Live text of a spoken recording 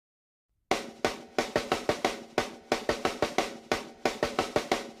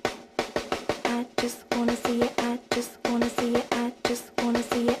see it, I just wanna see it, I just wanna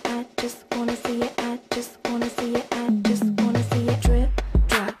see it, I just wanna see it, I just wanna see it, I just wanna see it. Drip,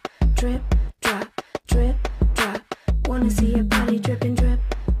 drop, drip, drop, drip, drop. Wanna see your body dripping, drip,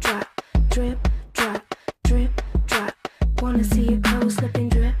 drop, drip, drop, drip, drop. Wanna see your clothes slipping,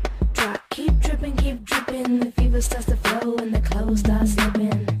 drip, drop. Keep dripping, the fever starts to flow and the clothes start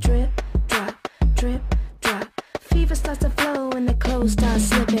slipping. Drip, drop, drip, drop. Fever starts to flow and the clothes start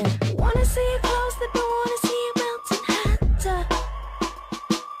slipping. Wanna see your clothes slipping, wanna see you melting hot.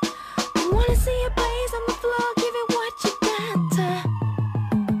 Wanna see you blaze on the floor, give it what you got.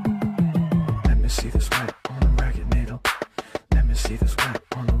 Let me see the sweat on the ragged needle. Let me see the sweat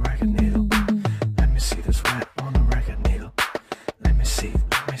on the ragged needle. Let me see the sweat on the ragged needle. Let me see the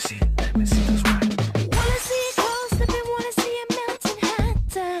sweat. Wanna see your clothes slipping, wanna see you melting hot.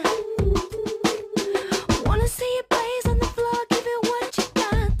 Wanna see you blaze on the floor, give it what you got.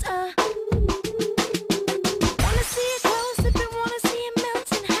 Wanna see your clothes slipping, wanna see you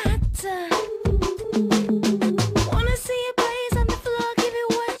melting hot. Wanna see you blaze on the floor, give it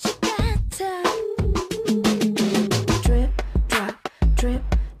what you got. Drip, drop, drip,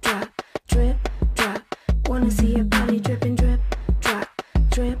 drop, drip, drop. Wanna see your body dripping, drip, drop,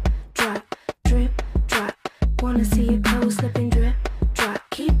 drip, drop, drip, drop. Wanna see your clothes slipping, drip, drop.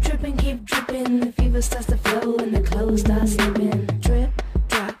 Keep dripping, the fever starts to flow and the clothes start slipping. Drip,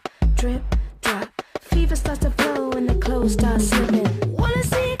 drop, drip, drop. Fever starts to flow and the clothes start slipping. Wanna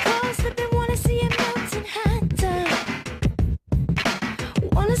see your clothes slipping, wanna see you melting hot.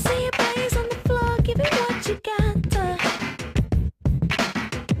 Wanna see you blaze on the floor, give it what you got.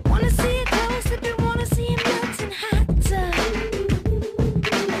 Wanna see your clothes slipping, wanna see you melting hot.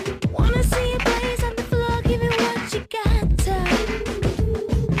 Wanna see you blaze on the floor, give it what you got.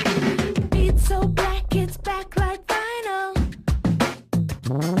 Beat so black, it's back like vinyl.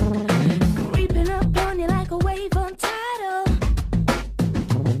 Creeping up on you like a wave on tidal.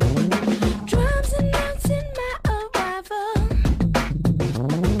 Drums announcing my arrival.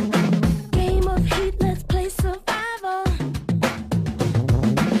 Game of heat, let's play survival.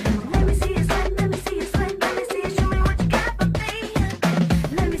 Let me see you sweat, let me see you sweat, let me see you show me what you got for me.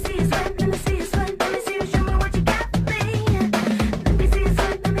 Let me see you sweat, let me see you sweat, let me see you show me what you got for me. Let me see you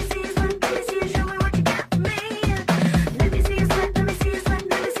sweat, let me see you sweat, let me see you show me what you got for me. Let me see you sweat, let me see you sweat,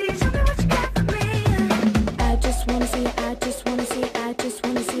 let me see you show me what you got for me. I just wanna see it, I just wanna see it, I just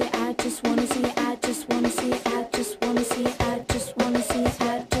wanna see it, I just wanna see it, I just wanna see it, I just wanna see it, I just wanna see it,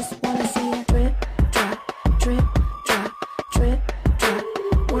 I just wanna see it. Drip, drop, drip, drop, drip, drop.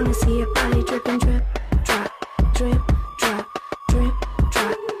 Wanna see your body dripping, drip, drop, drip, drop, drip,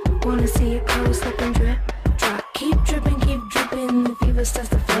 drop. Wanna see your clothes slipping, drip, drop. Keep dripping, the fever starts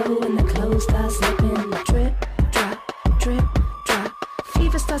to flow and the clothes start slipping. Drip, drop, drip, drop.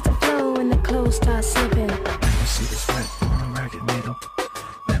 Fever starts to flow and the clothes start slipping. Let me see the sweat on the ragged needle.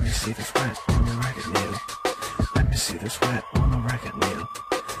 Let me see the sweat on the ragged needle. Let me see the sweat on the ragged needle.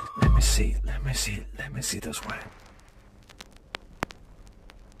 Let me see the sweat.